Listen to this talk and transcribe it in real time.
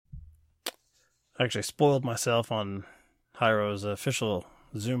actually spoiled myself on Hyro's official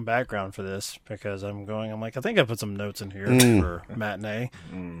Zoom background for this because I'm like, I think I put some notes in here for Matinee.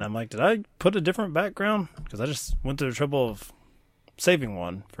 And I'm like, did I put a different background? Because I just went through the trouble of saving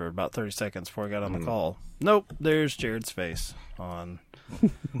one for about 30 seconds before I got on the call. Nope, there's Jared's face on.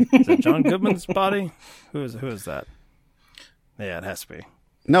 Is it John Goodman's body? Who is that? Yeah, it has to be.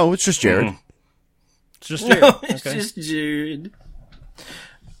 No, it's just Jared. It's just Jared. No, it's just Jared.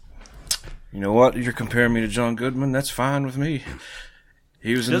 You know what? You're comparing me to John Goodman. That's fine with me.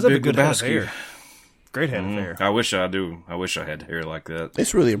 He was in the Big Lebowski. Great head of hair. I wish I do. I wish I had hair like that.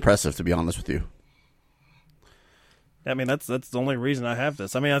 It's really impressive, to be honest with you. I mean, that's the only reason I have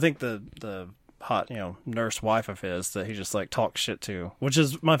this. I mean, I think the hot, nurse wife of his that he just like talks shit to, which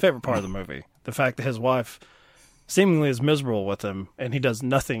is my favorite part of the movie. The fact that his wife seemingly is miserable with him and he does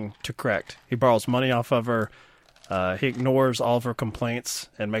nothing to correct. He borrows money off of her. He ignores all of her complaints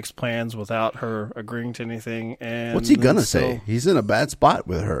and makes plans without her agreeing to anything. And what's he gonna say? He's in a bad spot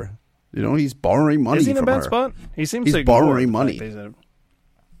with her. He's borrowing money. Is he in from a bad her. spot? He seems he's to ignore borrowing money.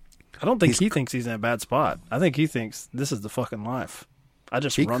 I don't think he thinks he's in a bad spot. I think he thinks this is the fucking life. I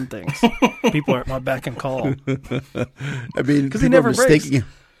just run things. People are at my beck and call. I mean, because he never breaks.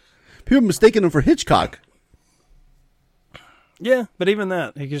 People mistaking him for Hitchcock. Yeah, but even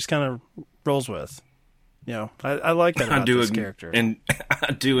that, he just kind of rolls with. I like that about this character. And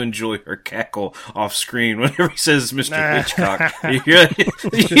I do enjoy her cackle off screen whenever he says Mr. Hitchcock. You hear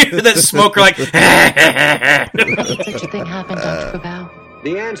that smoker like... Such a thing happened, Dr. Babau?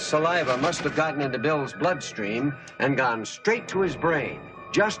 The ant's saliva must have gotten into Bill's bloodstream and gone straight to his brain,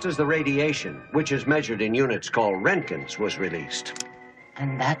 just as the radiation, which is measured in units called Roentgens, was released.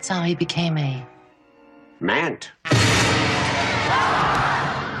 And that's how he became a... Mant.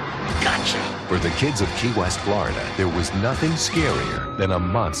 Gotcha. For the kids of Key West, Florida, there was nothing scarier than a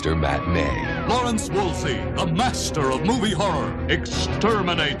monster matinee. Lawrence Wolfe, a master of movie horror,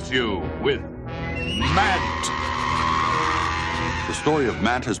 exterminates you with Mant. The story of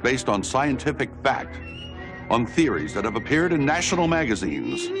Mant is based on scientific fact, on theories that have appeared in national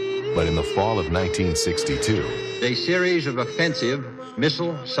magazines. But in the fall of 1962, a series of offensive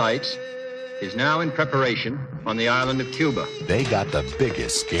missile sites is now in preparation on the island of Cuba. They got the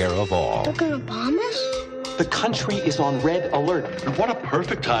biggest scare of all. They're gonna bomb us? The country is on red alert. And what a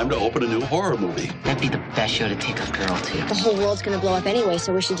perfect time to open a new horror movie. That'd be the best show to take a girl to. The whole world's gonna blow up anyway,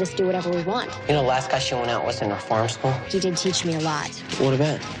 so we should just do whatever we want. You know, last guy she went out with in her farm school? He did teach me a lot. What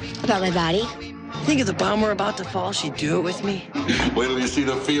about? About my body. Think if the bomb were about to fall, she'd do it with me? Wait till you see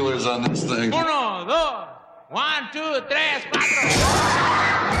the feelers on this thing. 1, 2, 1, 2, 3, 4.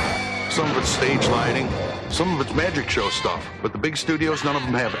 Some of it's stage lighting, some of it's magic show stuff, but the big studios, none of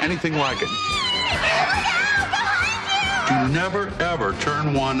them have anything like it. You never, ever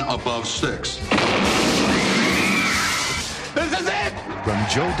turn one above 6. This is it! From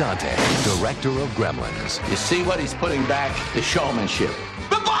Joe Dante, director of Gremlins. You see what he's putting back? The showmanship.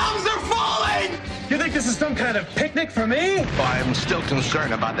 The bombs are falling! You think this is some kind of picnic for me? I'm still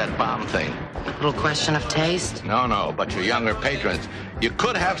concerned about that bomb thing. Little question of taste? No, but your younger patrons, you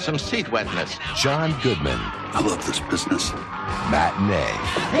could have some seat wetness. John Goodman. I love this business. Matinee.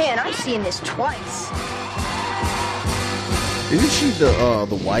 Man, I've seen this twice. Isn't she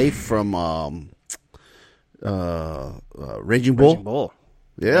the wife from Raging Bull? Raging Bull.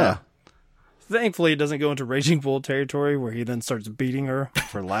 Yeah. Thankfully, it doesn't go into Raging Bull territory where he then starts beating her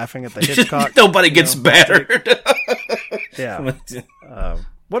for laughing at the Hitchcock. Nobody gets battered. Yeah.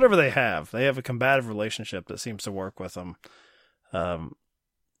 Whatever they have a combative relationship that seems to work with them. I'm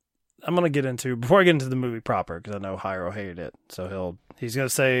going to get into, before I get into the movie proper, because I know Hyro hated it, so he's going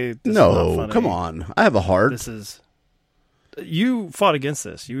to say, this is not funny. Come on. I have a heart. You fought against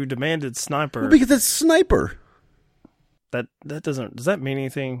this. You demanded Sniper. Well, because it's Sniper. Does that mean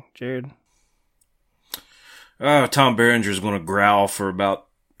anything, Jared? Tom Berenger's going to growl for about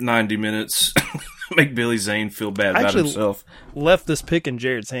 90 minutes. Make Billy Zane feel bad about himself. Left this pick in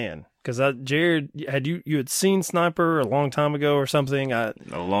Jared's hand. Because Jared, you had seen Sniper a long time ago or something? A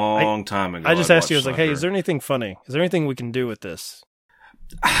long time ago. I just asked you, I was Sniper. like, hey, is there anything funny? Is there anything we can do with this?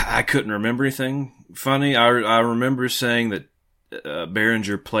 I couldn't remember anything funny. I remember saying that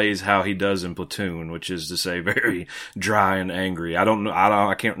Berenger plays how he does in Platoon, which is to say very dry and angry. I don't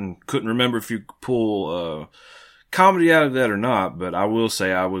know. Couldn't remember if you pull comedy out of that or not, but I will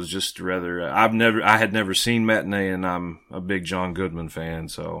say I was just rather, I had never seen Matinee, and I'm a big John Goodman fan,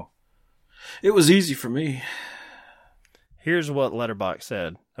 so it was easy for me. Here's what Letterboxd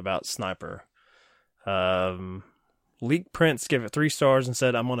said about Sniper. Leak Prince gave it 3 stars and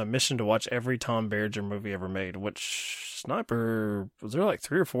said, I'm on a mission to watch every Tom Berenger movie ever made, which Sniper, was there like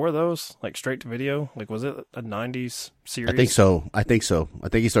 3 or 4 of those? Like straight to video? Like, was it a 90s series? I think so. I think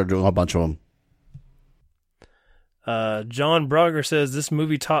he started doing a bunch of them. John Brogger says, this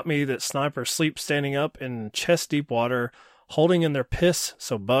movie taught me that snipers sleep standing up in chest deep water, holding in their piss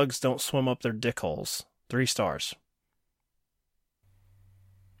so bugs don't swim up their dick holes. 3 stars.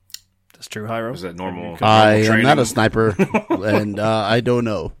 That's true, Hyro. Is that normal? I am not a sniper, and I don't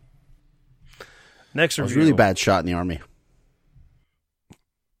know. Next review. I was really bad shot in the Army.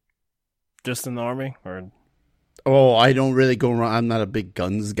 Just in the Army? Or... Oh, I don't really go around. I'm not a big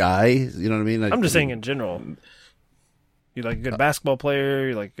guns guy. You know what I mean? I'm just saying in general. You like a good basketball player?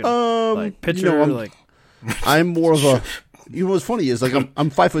 You like a good like pitcher? You know, I'm more of a. You know what's funny is like I'm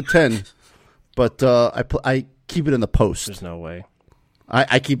 5'10", but I keep it in the post. There's no way.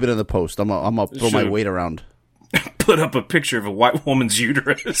 I keep it in the post. I'm gonna throw my weight around. Put up a picture of a white woman's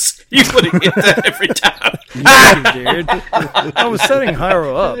uterus. You wouldn't get that every time. Dude. I was setting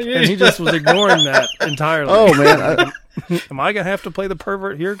Hyro up, and he just was ignoring that entirely. Oh man, am I gonna have to play the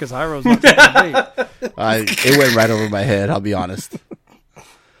pervert here because Hyro's not taking the bait? It went right over my head. I'll be honest.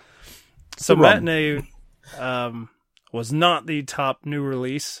 So Matinee was not the top new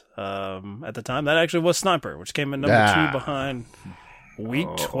release at the time. That actually was Sniper, which came in number 2 behind. Week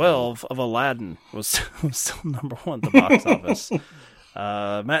 12 of Aladdin was still number 1 at the box office.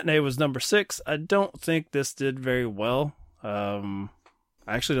 Matinee was number 6. I don't think this did very well. I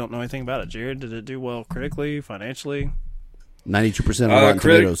actually don't know anything about it. Jared, did it do well critically, financially? 92% of Rotten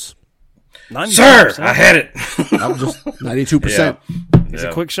Tomatoes. 92%? Sir, I had it. I'm just 92%. Yeah. It's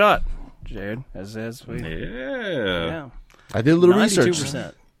a quick shot, Jared. As we yeah. I did a little 92%.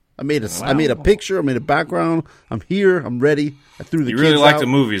 research. I made a picture. I made a background. I'm here. I'm ready. I threw the. You really kids like out. the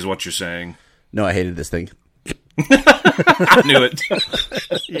movie, is what you're saying? No, I hated this thing. I knew it.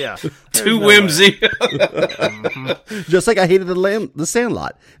 Yeah, too whimsy. Just like I hated the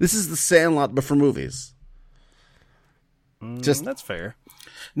Sandlot. This is the Sandlot, but for movies. Just that's fair.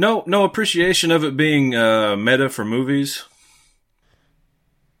 No appreciation of it being meta for movies.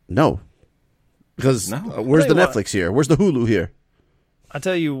 No, because where's the Netflix here? Where's the Hulu here? I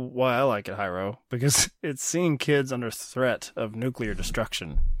tell you why I like it, Hyro, because it's seeing kids under threat of nuclear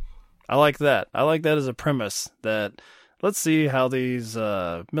destruction. I like that. I like that as a premise that let's see how these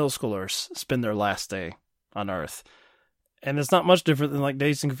middle schoolers spend their last day on Earth. And it's not much different than like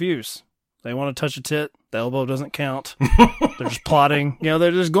Dazed and Confused. They want to touch a tit, the elbow doesn't count. They're just plotting,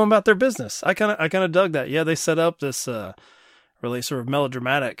 they're just going about their business. I kind of dug that. Yeah, they set up this really sort of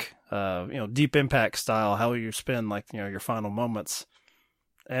melodramatic, deep impact style, how you spend your final moments.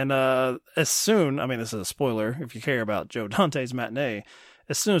 And as soon, this is a spoiler if you care about Joe Dante's Matinee,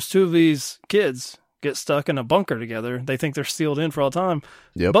 as soon as 2 of these kids get stuck in a bunker together, they think they're sealed in for all time.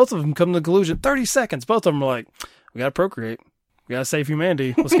 Yep. Both of them come to the conclusion, 30 seconds, both of them are like, we got to procreate. We got to save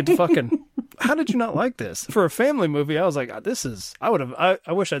humanity. Let's get to fucking. How did you not like this? For a family movie, I was like, I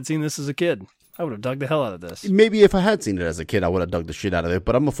wish I'd seen this as a kid. I would have dug the hell out of this. Maybe if I had seen it as a kid, I would have dug the shit out of it.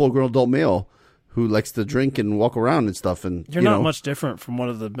 But I'm a full-grown adult male who likes to drink and walk around and stuff. And you're not much different from one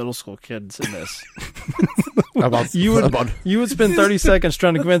of the middle school kids in this. You would spend 30 seconds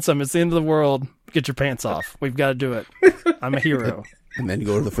trying to convince them it's the end of the world. Get your pants off. We've got to do it. I'm a hero. And then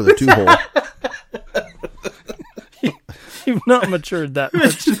go for the 2 hole. You've not matured that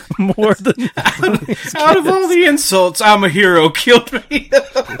much more than out of all the insults, I'm a hero killed me.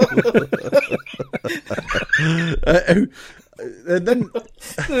 And then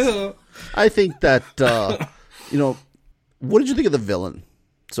I think that what did you think of the villain?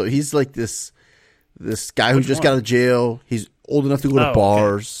 So he's like this guy who just got out of jail. He's old enough to go to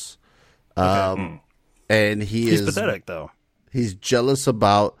bars. Okay. And he's pathetic though. He's jealous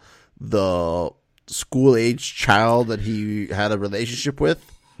about the school-age child that he had a relationship with.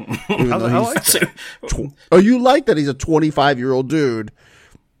 Even though I like that. You like that he's a 25-year-old dude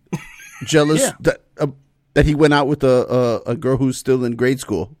jealous that he went out with a girl who's still in grade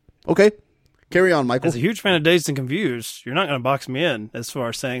school. Okay, carry on, Michael. As a huge fan of Dazed and Confused, you're not going to box me in as far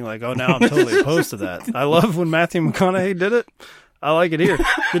as saying like, oh, now I'm totally opposed to that. I love when Matthew McConaughey did it. I like it here.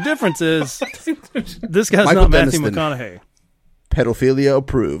 The difference is this guy's Michael not Matthew Deniston. McConaughey. Pedophilia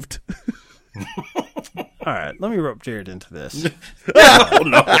approved. All right, let me rope Jared into this. Oh,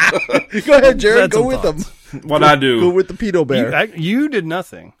 no. Go ahead, Jared. Go with them. What'd I do? Go with the pedo bear. You did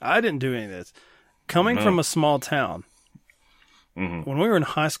nothing. I didn't do any of this. Coming from a small town, when we were in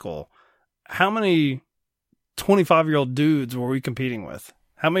high school, how many 25-year-old dudes were we competing with?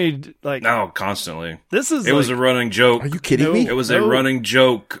 How many, No, constantly. This is It was a running joke. Are you kidding me? It was a running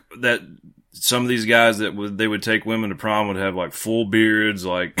joke that some of these guys that they would take women to prom would have like full beards,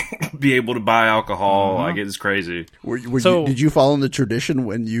 like be able to buy alcohol. Like it's crazy. Did you follow in the tradition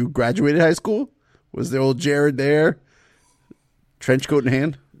when you graduated high school? Was the old Jared there, trench coat in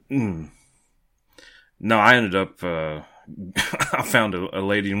hand? No, I ended up. I found a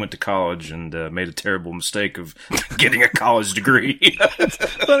lady and went to college and made a terrible mistake of getting a college degree. It's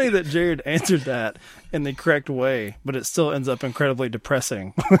funny that Jared answered that in the correct way, but it still ends up incredibly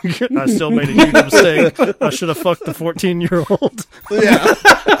depressing. I still made a huge mistake. I should have fucked the 14-year-old.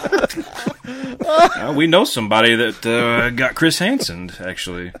 Yeah. We know somebody that got Chris Hansen,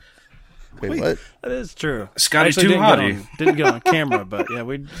 actually. Wait, what? That is true. Scotty Too Hottie. Didn't get on camera, but yeah,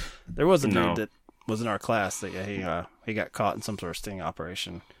 there was a dude that was in our class that he got caught in some sort of sting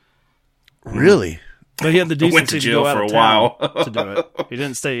operation. Really? But he had the decency went to jail go out for of a while to do it. He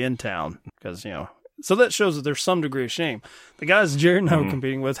didn't stay in town because So that shows that there's some degree of shame. The guys Jared and I were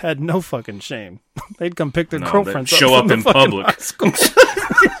competing with had no fucking shame. They'd come pick their girlfriends show up from in public.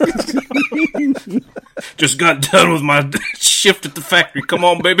 Just got done with my shift at the factory. Come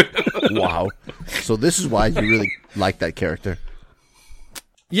on, baby. Wow. So this is why you really like that character.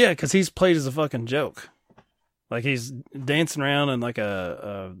 Yeah, because he's played as a fucking joke. Like he's dancing around in like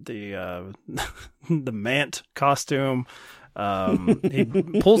the Mant costume. He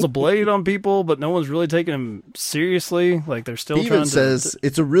pulls a blade on people, but no one's really taking him seriously. Like they're still. He even says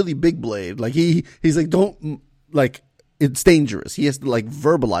it's a really big blade. Like he's like, don't like, it's dangerous. He has to like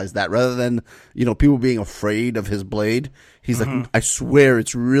verbalize that rather than people being afraid of his blade. He's like, I swear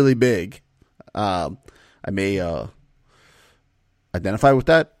it's really big. I may identify with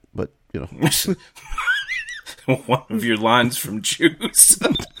that, but one of your lines from Juice.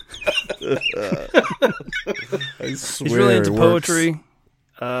 He's really into poetry.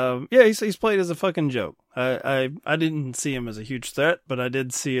 He's played as a fucking joke. I didn't see him as a huge threat, but I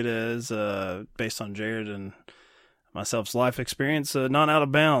did see it as based on Jared and myself's life experience, not out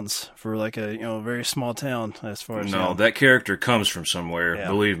of bounds for like a very small town as far as that character comes from somewhere.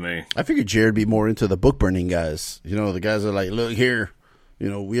 Believe me. I figured Jared be more into the book burning guys. The guys are like, look here.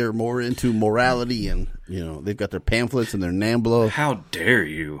 We are more into morality, and they've got their pamphlets and their NAMBLA. How dare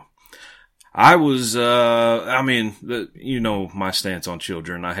you? I was, my stance on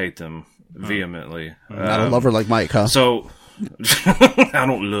children. I hate them vehemently. Not a lover like Mike, huh? So, I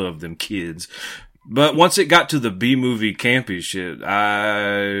don't love them kids. But once it got to the B-movie campy shit,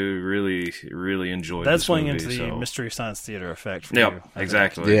 I really, really enjoyed That's this playing movie, into the Mystery Science Theater effect for you.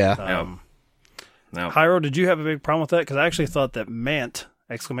 Exactly. Yeah. Hyro, did you have a big problem with that? Because I actually thought that Mant, !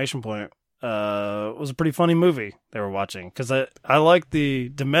 Was a pretty funny movie they were watching. Because I like the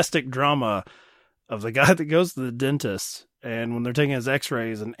domestic drama of the guy that goes to the dentist, and when they're taking his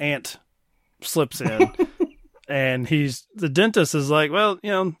x-rays, an ant slips in, and the dentist is like, well,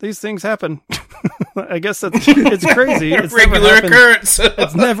 these things happen. I guess it's crazy. It's regular occurrence.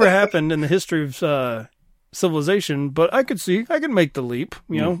 It's never happened in the history of civilization, but I can make the leap,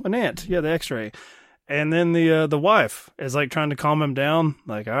 an ant. Yeah, the x-ray. And then the wife is like trying to calm him down.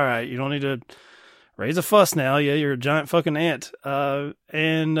 Like, all right, you don't need to raise a fuss now. Yeah, you're a giant fucking ant.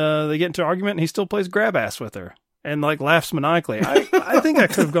 And they get into an argument and he still plays grab ass with her and like laughs maniacally. I think I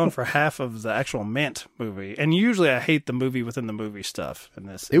could have gone for half of the actual Mant movie. And usually I hate the movie within the movie stuff in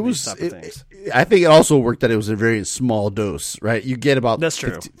this. These type of things. I think it also worked that it was a very small dose, right? You get about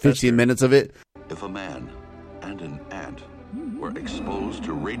 15 minutes of it. If a man and an ant were exposed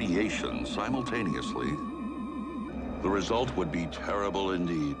to radiation simultaneously, the result would be terrible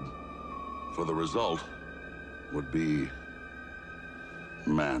indeed. For the result would be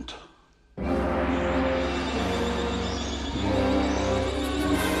Mant.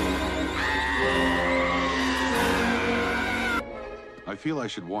 I feel I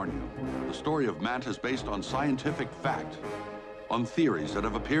should warn you. The story of Mant is based on scientific fact, on theories that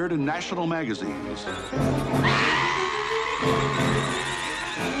have appeared in national magazines.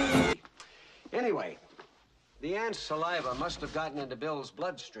 Anyway, the ant's saliva must have gotten into Bill's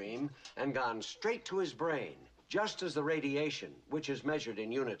bloodstream and gone straight to his brain, just as the radiation, which is measured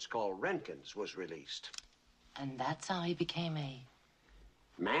in units called Roentgens, was released. And that's how he became a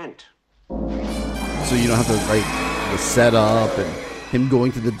Mant. So you don't have to like the setup and him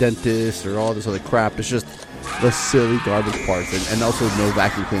going to the dentist or all this other crap. It's just the silly garbage parts, and also no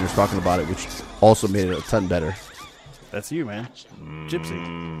vacuum cleaners talking about it, which also made it a ton better. That's you, man. Gypsy.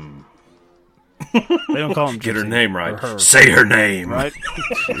 They don't call him Gypsy. Get her name right. Her. Say her name. Right?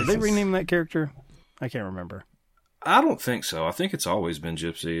 Did they rename that character? I can't remember. I don't think so. I think it's always been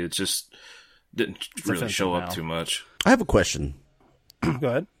Gypsy. It just didn't really show up too much. I have a question. Go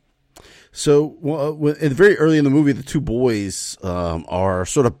ahead. So very early in the movie, the two boys are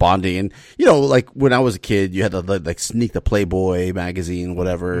sort of bonding, and like when I was a kid, you had to like sneak the Playboy magazine,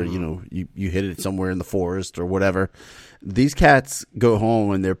 whatever. You hid it somewhere in the forest or whatever. These cats go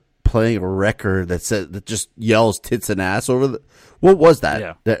home and they're playing a record that just yells tits and ass over the. What was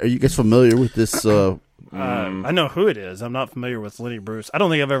that? Yeah. Are you guys familiar with this? I know who it is. I'm not familiar with Lenny Bruce. I don't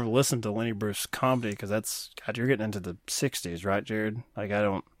think I've ever listened to Lenny Bruce comedy because God, you're getting into the '60s, right, Jared? Like I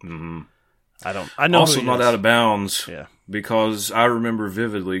don't. I know. Also, who not out of bounds. Yeah. Because I remember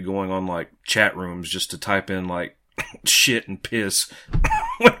vividly going on like chat rooms just to type in like shit and piss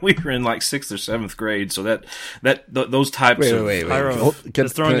when we were in like 6th or 7th grade. So those types of Pyro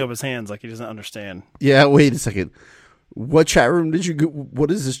is throwing up his hands like he doesn't understand. Yeah, wait a second. What chat room did you go?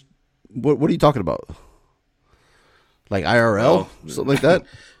 What is this? What are you talking about? Like IRL? Something like that?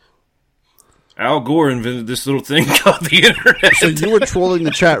 Al Gore invented this little thing called the internet. So you were trolling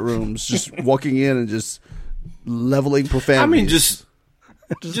the chat rooms, just walking in and just leveling profanity. I mean, just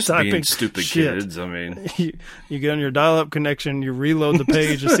typing being stupid shit. kids. I mean, you get on your dial-up connection, you reload the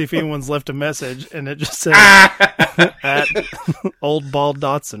page to see if anyone's left a message, and it just says at old bald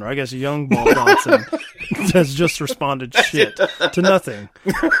Dotson, or I guess young bald Dotson, has just responded shit to nothing.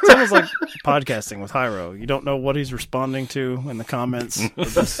 It's almost like podcasting with Hyro. You don't know what he's responding to in the comments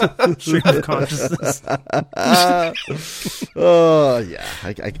of this stream of consciousness. Oh yeah,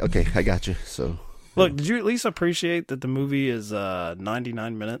 okay, I got you. So. Look, did you at least appreciate that the movie is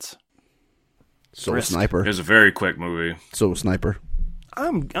 99 minutes? So Sniper. It's a very quick movie. So Sniper.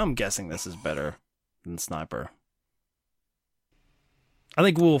 I'm guessing this is better than Sniper. I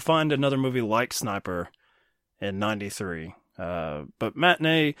think we'll find another movie like Sniper in 93. But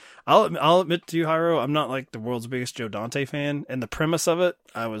Matinee, I'll admit to you, Hyro, I'm not like the world's biggest Joe Dante fan, and the premise of it,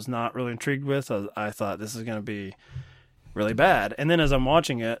 I was not really intrigued with. I thought this is going to be really bad. And then as I'm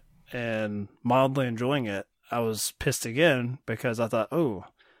watching it, and mildly enjoying it, I was pissed again because I thought, oh,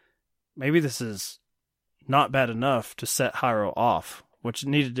 maybe this is not bad enough to set Hyro off, which it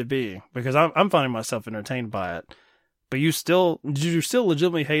needed to be, because I'm finding myself entertained by it. But did you still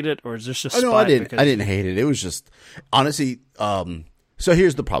legitimately hate it, or is this just spite? No, I didn't hate it. It was just, honestly, so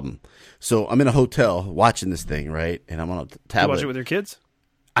here's the problem. So I'm in a hotel watching this thing, right? And I'm on a tablet. You watch it with your kids?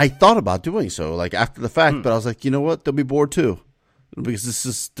 I thought about doing so, like after the fact, but I was like, you know what? They'll be bored too.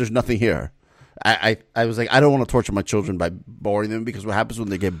 Because there's nothing here. I was like, I don't want to torture my children by boring them, because what happens when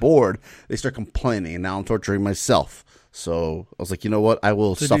they get bored, they start complaining, and now I'm torturing myself. So I was like, you know what? I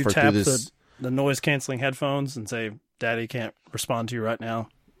will suffer through this. The noise canceling headphones and say, "Daddy can't respond to you right now."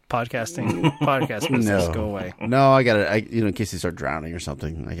 Podcast business, go away. No, I got it. In case they start drowning or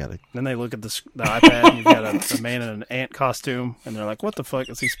something, I got it. Then they look at the iPad, and you've got a man in an ant costume, and they're like, "What the fuck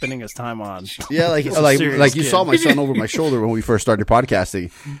is he spending his time on?" Yeah, like you saw my son over my shoulder when we first started podcasting.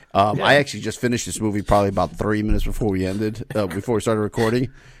 I actually just finished this movie probably about 3 minutes before we started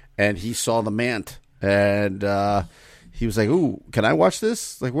recording, and he saw the Mant, and he was like, "Ooh, can I watch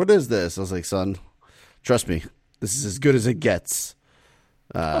this? Like, what is this?" I was like, "Son, trust me, this is as good as it gets."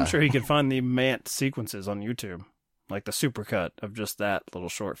 I'm sure he could find the Mant sequences on YouTube, like the supercut of just that little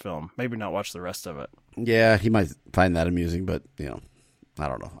short film. Maybe not watch the rest of it. Yeah, he might find that amusing, but I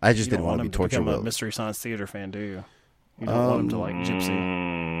don't know. I just didn't want to be tortured. You don't want him to become a Mystery Science Theater fan, do you? You don't want him to like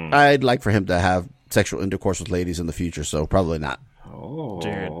Gypsy. I'd like for him to have sexual intercourse with ladies in the future, so probably not. Oh,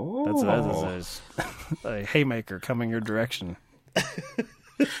 Jared, that's a haymaker coming your direction.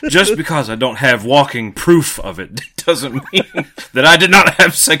 Just because I don't have walking proof of it doesn't mean that I did not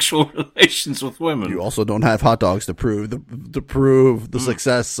have sexual relations with women. You also don't have hot dogs to prove the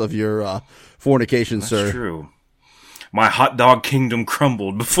success of your fornication, sir. That's true. My hot dog kingdom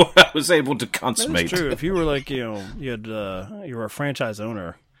crumbled before I was able to consummate. That's true. If you were like, you were a franchise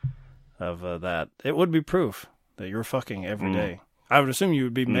owner of that, it would be proof that you're fucking every day. I would assume you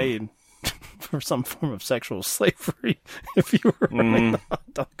would be made for some form of sexual slavery if you were running the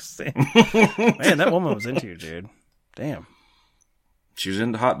hot dog stand. Man, that woman was into you, dude. Damn. She was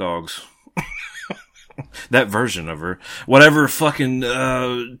into hot dogs. That version of her. Whatever fucking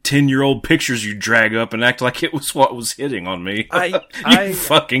 10-year-old pictures you drag up and act like it was what was hitting on me. I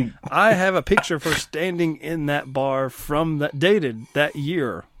have a picture of her standing in that bar from dated that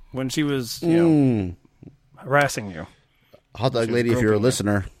year when she was harassing you. Hot dog lady, if you're a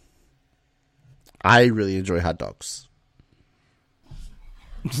listener, I really enjoy hot dogs.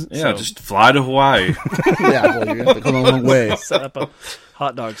 Yeah, just fly to Hawaii. Yeah, well, you have to come a long way. Set up a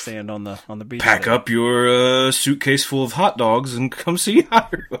hot dog stand on the beach. Pack up your suitcase full of hot dogs and come see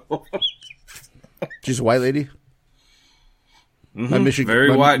Hyro. She's a white lady? Mm-hmm.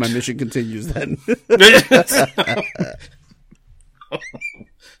 Very white. My mission continues then.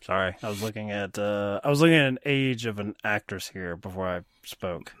 Sorry, I was looking at an age of an actress here before I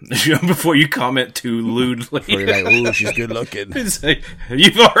spoke. Before you comment too lewdly. You're like, ooh, she's good looking.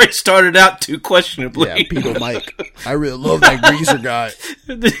 You've already started out too questionably. Yeah, Peter Mike. I really love that greaser guy.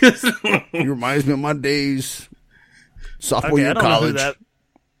 He reminds me of my days. Sophomore year of college.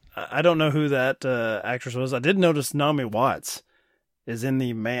 I don't know who that actress was. I did notice Naomi Watts is in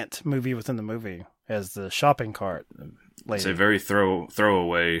the Mant movie within the movie as the shopping cart lady. It's a very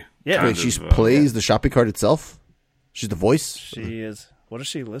throwaway. Yeah. Wait, she plays the shopping cart itself? She's the voice? She is. What is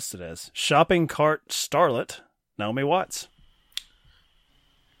she listed as? Shopping cart starlet, Naomi Watts.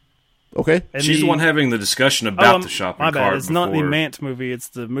 Okay. And she's the one having the discussion about the shopping cart. My bad. It's not the Mant movie. It's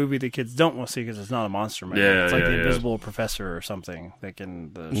the movie the kids don't want to see because it's not a monster movie. Yeah, it's like the Invisible Professor or something.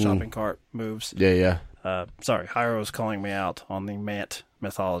 The shopping cart moves. Yeah. Sorry, Hiro's calling me out on the Mant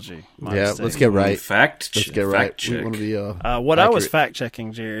mythology. Let's get right. Let's get right. We want to be, what accurate. I was fact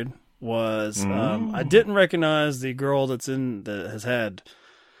checking, Jared, was I didn't recognize the girl that has had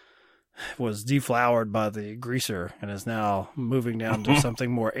was deflowered by the greaser and is now moving down to something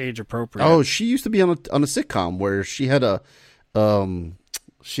more age appropriate. Oh, she used to be on a sitcom where she had a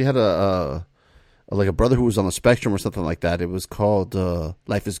like a brother who was on the spectrum or something like that. It was called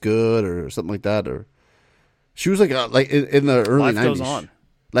Life is Good or something like that. Or she was like in the early 90s. Life Goes On.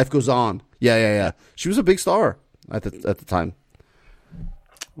 Life Goes On. Yeah. She was a big star at the time.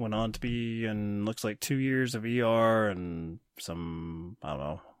 Went on to be in looks like 2 years of ER and some, I don't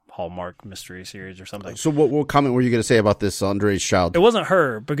know, Hallmark mystery series or something. So what comment were you going to say about this underage child? It wasn't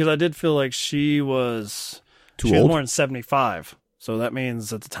her because I did feel like she was too old. More than 75. So that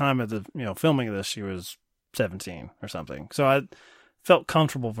means at the time of the filming of this, she was 17 or something. So I felt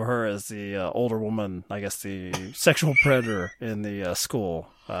comfortable for her as the older woman, I guess the sexual predator in the school.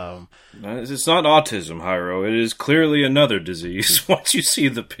 It's not autism, Hiro. It is clearly another disease once you see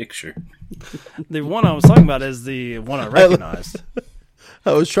the picture. The one I was talking about is the one I recognized.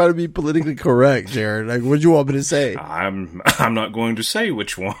 I was trying to be politically correct, Jared. Like, what do you want me to say? I'm not going to say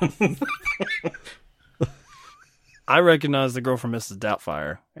which one. I recognize the girl from Mrs.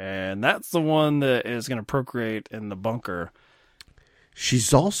 Doubtfire, and that's the one that is going to procreate in the bunker.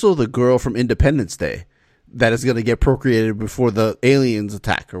 She's also the girl from Independence Day that is going to get procreated before the aliens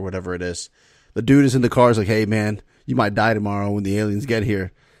attack or whatever it is. The dude is in the car. He's like, hey, man, you might die tomorrow when the aliens get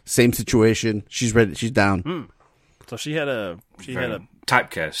here. Same situation. She's ready. She's down. So she had a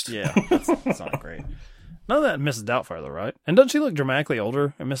typecast. Yeah, that's not great. None of that in Mrs. Doubtfire, though, right? And doesn't she look dramatically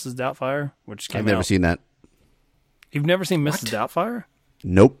older in Mrs. Doubtfire? Which came I've never out? seen that. You've never seen Mrs. Doubtfire?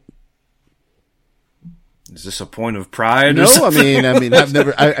 Nope. Is this a point of pride? No, I mean, I've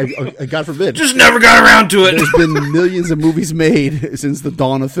never. I God forbid, just never got around to it. There's been millions of movies made since the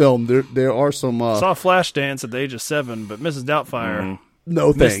dawn of film. There are some. Saw Flashdance at the age of 7, but Mrs. Doubtfire.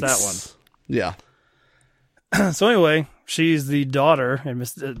 No thanks. Missed that one. Yeah. So anyway, she's the daughter, and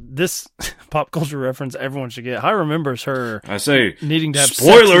this pop culture reference everyone should get. Hiro remembers her. I say, needing to have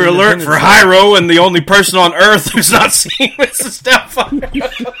spoiler alert for Hiro and the only person on Earth who's not seen Mrs.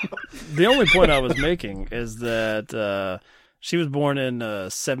 Doubtfire. The only point I was making is that she was born in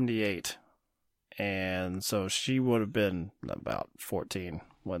 78, and so she would have been about 14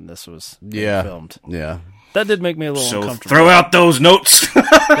 when this was filmed. Yeah. That did make me a little uncomfortable. Throw out those notes.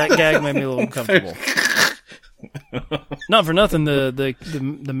 That gag made me a little uncomfortable. Not for nothing,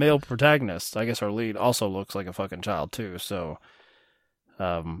 the male protagonist, I guess our lead, also looks like a fucking child too. So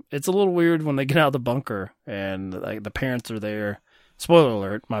it's a little weird when they get out of the bunker and the parents are there. Spoiler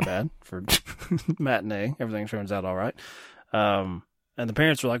alert, my bad for Matinee. Everything turns out all right. And the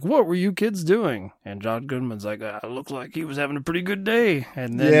parents were like, "What were you kids doing?" And John Goodman's like, "I looked like he was having a pretty good day."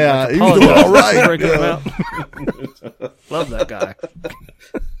 And then he was doing all right. Love that guy.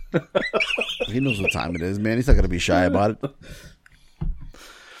 He knows what time it is, man. He's not going to be shy about it.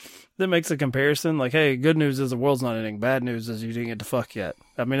 That makes a comparison. Like, hey, good news is the world's not ending. Bad news is you didn't get to fuck yet.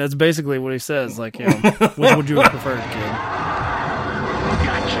 I mean, that's basically what he says. Like, what would you have preferred, kid?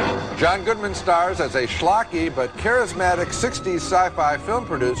 John Goodman stars as a schlocky but charismatic 60s sci-fi film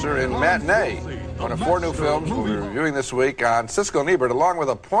producer in Matinee, one of 4 new films we'll be reviewing this week on Siskel and Ebert, along with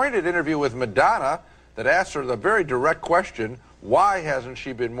a pointed interview with Madonna that asks her the very direct question, why hasn't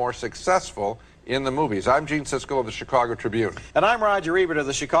she been more successful in the movies? I'm Gene Siskel of the Chicago Tribune. And I'm Roger Ebert of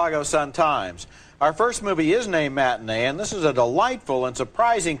the Chicago Sun-Times. Our first movie is named Matinee, and this is a delightful and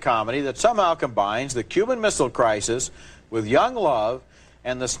surprising comedy that somehow combines the Cuban Missile Crisis with young love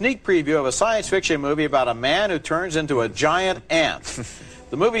and the sneak preview of a science fiction movie about a man who turns into a giant ant.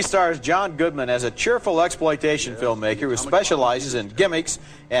 The movie stars John Goodman as a cheerful exploitation filmmaker who specializes in gimmicks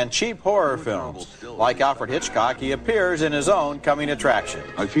and cheap horror films. Like Alfred Hitchcock, he appears in his own coming attraction.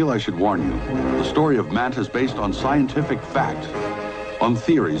 I feel I should warn you. The story of Matt is based on scientific fact, on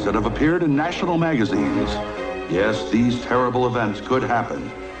theories that have appeared in national magazines. Yes, these terrible events could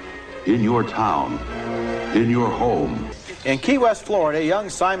happen in your town, in your home. In Key West, Florida, young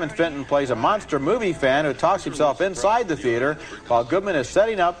Simon Fenton plays a monster movie fan who talks himself inside the theater while Goodman is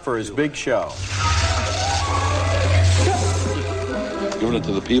setting up for his big show. Giving it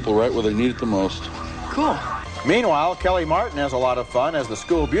to the people right where they need it the most. Cool. Meanwhile, Kelly Martin has a lot of fun as the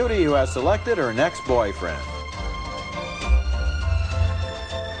school beauty who has selected her next boyfriend.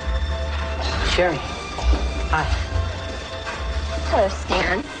 Sherry. Hi. Hello,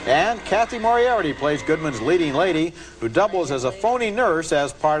 Stan. And Kathy Moriarty plays Goodman's leading lady, who doubles as a phony nurse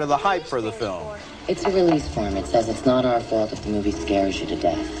as part of the hype for the film. It's a release form. It says it's not our fault if the movie scares you to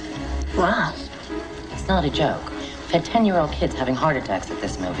death. Wow. It's not a joke. We've had 10-year-old kids having heart attacks at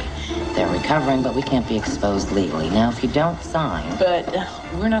this movie. They're recovering, but we can't be exposed legally. Now, if you don't sign... But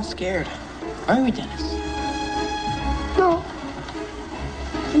we're not scared. Are we, Dennis? No.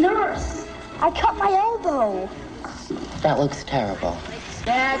 Nurse, I cut my elbow. That looks terrible.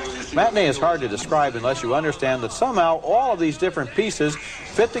 Matinee is hard to describe unless you understand that somehow all of these different pieces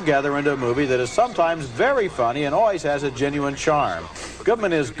fit together into a movie that is sometimes very funny and always has a genuine charm.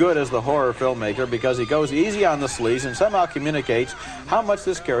 Goodman is good as the horror filmmaker because he goes easy on the sleaze and somehow communicates how much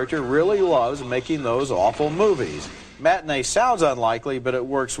this character really loves making those awful movies. Matinee sounds unlikely, but it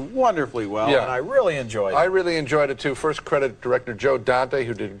works wonderfully well, and I really enjoyed it. I really enjoyed it, too. First credit director Joe Dante,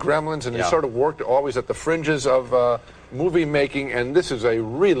 who did Gremlins, and he sort of worked always at the fringes of movie making, and this is a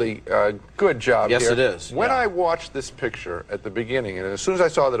really good job here. Yes, it is. When I watched this picture at the beginning, and as soon as I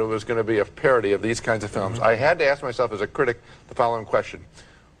saw that it was going to be a parody of these kinds of films, I had to ask myself as a critic the following question.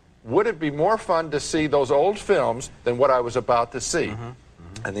 Would it be more fun to see those old films than what I was about to see?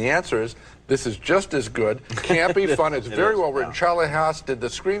 And the answer is, this is just as good. Campy, fun. It's very well written. Charlie Haas did the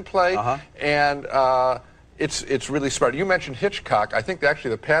screenplay, and it's really smart. You mentioned Hitchcock. I think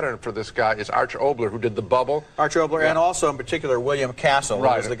actually the pattern for this guy is Arch Oboler, who did The Bubble. Arch Oboler, and also in particular William Castle, who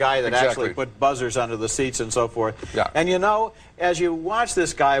was the guy that actually put buzzers under the seats and so forth. And you know, as you watch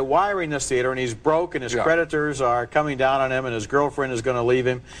this guy wiring this theater, and he's broke, and his creditors are coming down on him, and his girlfriend is going to leave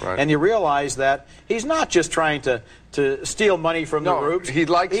him, and you realize that he's not just trying to steal money from the rubes. He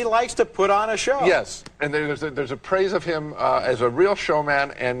likes to put on a show. Yes, and there's a praise of him as a real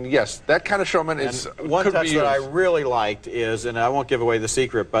showman, and yes, that kind of showman is one touch that I really liked is, and I won't give away the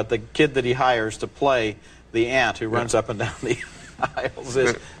secret, but the kid that he hires to play the aunt who runs up and down the aisles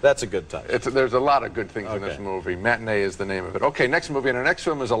that's a good touch. There's a lot of good things in this movie. Matinee is the name of it. Okay, next movie, and our next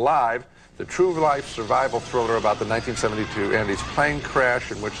film is Alive, the true-life survival thriller about the 1972 Andes plane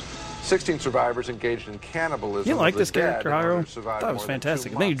crash in which 16 survivors engaged in cannibalism. You like this character, Hiro? I thought it was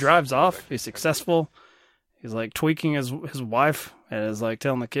fantastic. And then he drives off. He's successful. He's like tweaking his wife and is like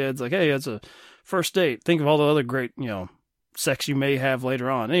telling the kids, like, hey, it's a first date. Think of all the other great, sex you may have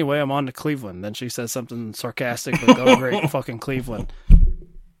later on. Anyway, I'm on to Cleveland. Then she says something sarcastic, like, oh, great, fucking Cleveland.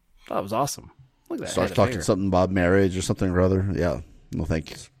 That was awesome. Look at that. Starts talking something about marriage or something or other. Yeah. No,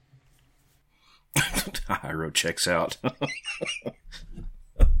 thank you. Hiro checks out.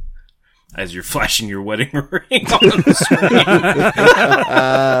 As you're flashing your wedding ring on the screen.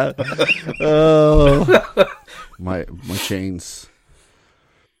 Oh, my chains.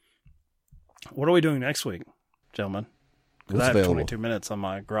 What are we doing next week, gentlemen? Because I have available? 22 minutes on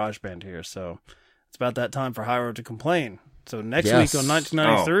my GarageBand here, so it's about that time for Hiro to complain. So next week on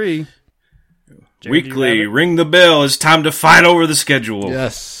 1993, Jared, weekly, ring the bell. It's time to fight over the schedule.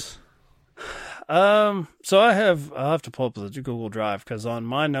 Yes. So I'll have to pull up the Google Drive because on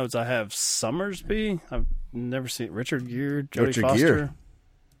my notes I have Summersby. I've never seen Richard Gere, Jodie Foster. Gere.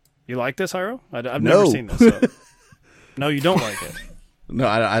 You like this, Hiro? I've never seen this. So. No, you don't like it. No,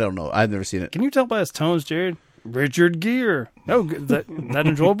 I don't know. I've never seen it. Can you tell by his tones, Jared? Richard Gere. No, that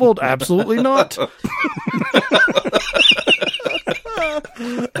enjoyable? Absolutely not.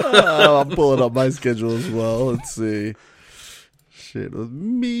 I'm pulling up my schedule as well. Let's see. Shit with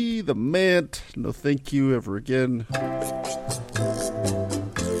me, the Mant. No thank you ever again.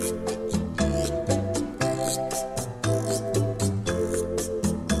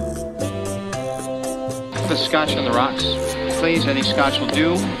 The scotch on the rocks, please. Any scotch will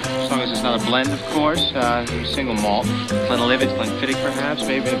do, as long as it's not a blend, of course. Single malt. Glenlivet, Glenfiddich, perhaps,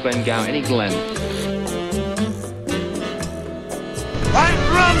 maybe a Glengow, any Glen. Right,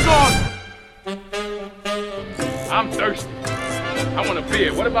 drums on! I'm thirsty. I want a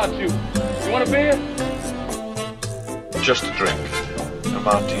beer. What about you? You want a beer? Just a drink. A a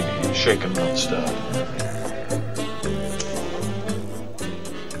martini, shaken, not stirred.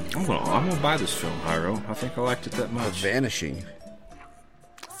 I'm gonna buy this film, Hyro. I think I liked it that much. Vanishing.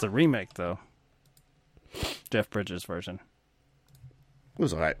 It's the remake, though. Jeff Bridges version. It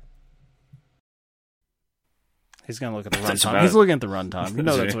was alright. He's gonna look at the runtime. He's looking at the runtime. You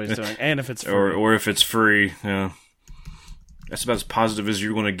know that's what he's doing. And if it's free. or if it's free, yeah. That's about as positive as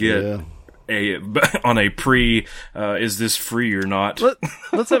you're going to get on a pre. Is this free or not?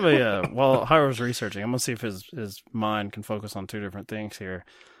 Let's have a while Hyro's researching. I'm gonna see if his mind can focus on two different things here.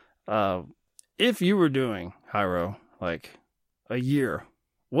 If you were doing Hyro like a year,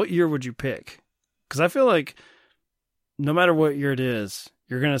 what year would you pick? Because I feel like no matter what year it is,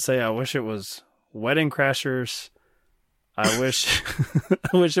 you're gonna say, "I wish it was Wedding Crashers." I wish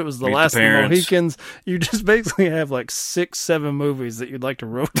it was the Meet Last the of the Parents. Mohicans. You just basically have like 6-7 movies that you'd like to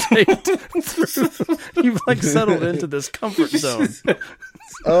rotate through. You've like settled into this comfort zone.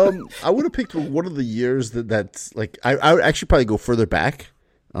 I would have picked one of the years that's like I would actually probably go further back,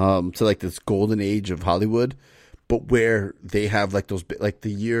 to like this golden age of Hollywood, but where they have like those like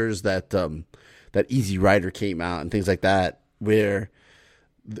the years that that Easy Rider came out and things like that, where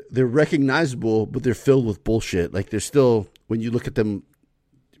they're recognizable, but they're filled with bullshit. Like they're still, when you look at them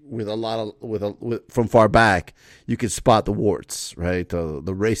with a lot of from far back, you can spot the warts, right? The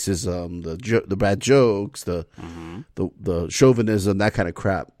racism, the bad jokes, the chauvinism, that kind of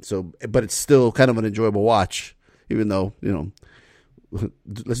crap. So, but it's still kind of an enjoyable watch, even though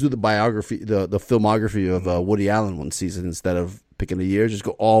let's do the biography, the filmography of Woody Allen one season instead of picking a year. Just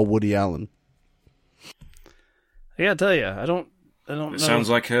go all Woody Allen. I gotta tell you, I don't know. Sounds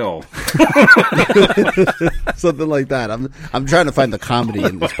like hell. Something like that. I'm trying to find the comedy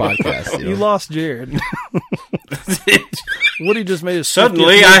in this podcast. You lost Jared. Woody just made a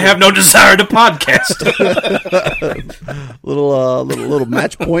Suddenly, I have no desire to podcast. little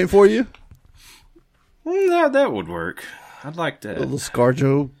match point for you. No, that would work. I'd like that. A little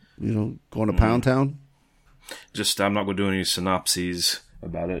ScarJo, going to Pound Town. Just, I'm not going to do any synopses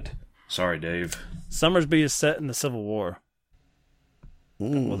about it. Sorry, Dave. Summersby is set in the Civil War.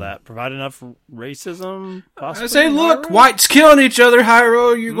 Will that provide enough racism? Possibly? I say, look, whites killing each other,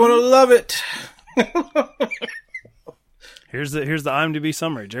 Hyro. You're going to love it. Here's the IMDb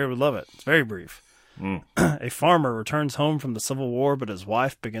summary. Jared would love it. It's very brief. A farmer returns home from the Civil War, but his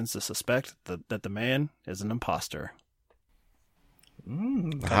wife begins to suspect that the man is an imposter.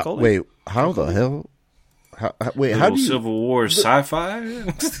 Wait, how the hell? How do you Civil War sci-fi? I know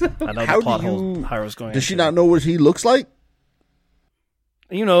the plot hole Hyro's going. Does she not know what he looks like?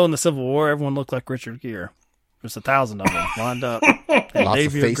 In the Civil War, everyone looked like Richard Gere. There's 1,000 of them lined up. Lots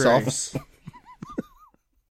of face-offs.